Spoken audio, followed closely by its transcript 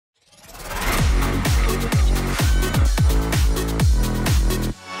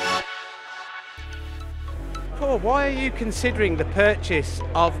Why are you considering the purchase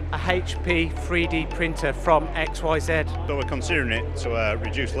of a HP 3D printer from XYZ? So we're considering it to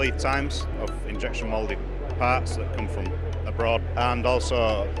reduce lead times of injection moulded parts that come from abroad, and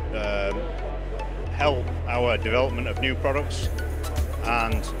also help our development of new products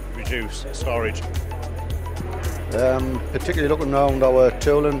and reduce storage. Particularly looking around our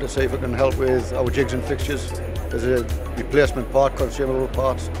tooling to see if it can help with our jigs and fixtures. There's a replacement part, consumable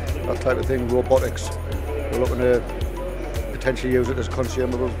parts, that type of thing, robotics. We're looking to potentially use it as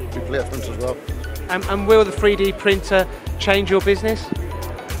consumable replacements as well. And will the 3D printer change your business?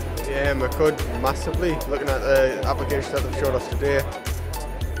 Yeah, we could massively, looking at the applications that they've showed us today.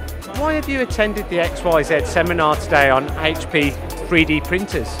 Why have you attended the XYZ seminar today on HP 3D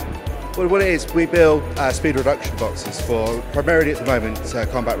printers? Well, what it is, we build speed reduction boxes for primarily at the moment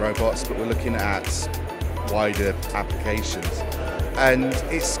combat robots, but we're looking at wider applications. And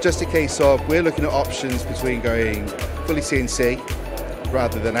it's just a case of we're looking at options between going fully CNC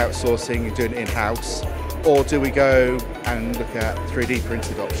rather than outsourcing and doing it in-house, or do we go and look at 3D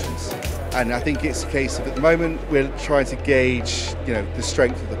printed options? And I think it's a case of at the moment we're trying to gauge, the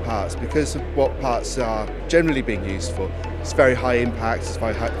strength of the parts, because of what parts are generally being used for. It's very high impact, it's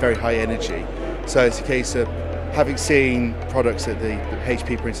very high energy. So it's a case of having seen products that the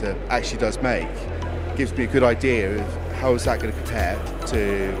HP printer actually does make, gives me a good idea of how is that going to compare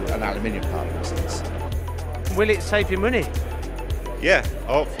to an aluminium part, for instance. Will it save you money? Yeah,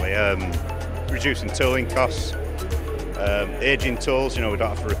 hopefully. Reducing tooling costs, aging tools, we don't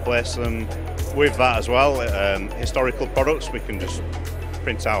have to replace them. With that as well, historical products we can just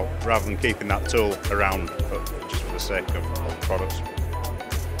print out rather than keeping that tool around just for the sake of the products.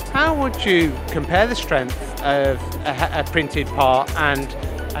 How would you compare the strength of a printed part and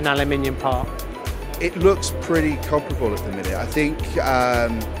an aluminium part? It looks pretty comparable at the minute. I think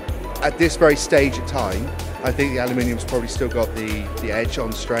at this very stage of time, I think the aluminium's probably still got the edge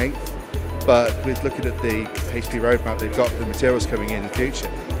on strength. But with looking at the HP roadmap, they've got the materials coming in the future,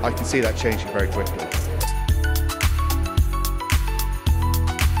 I can see that changing very quickly.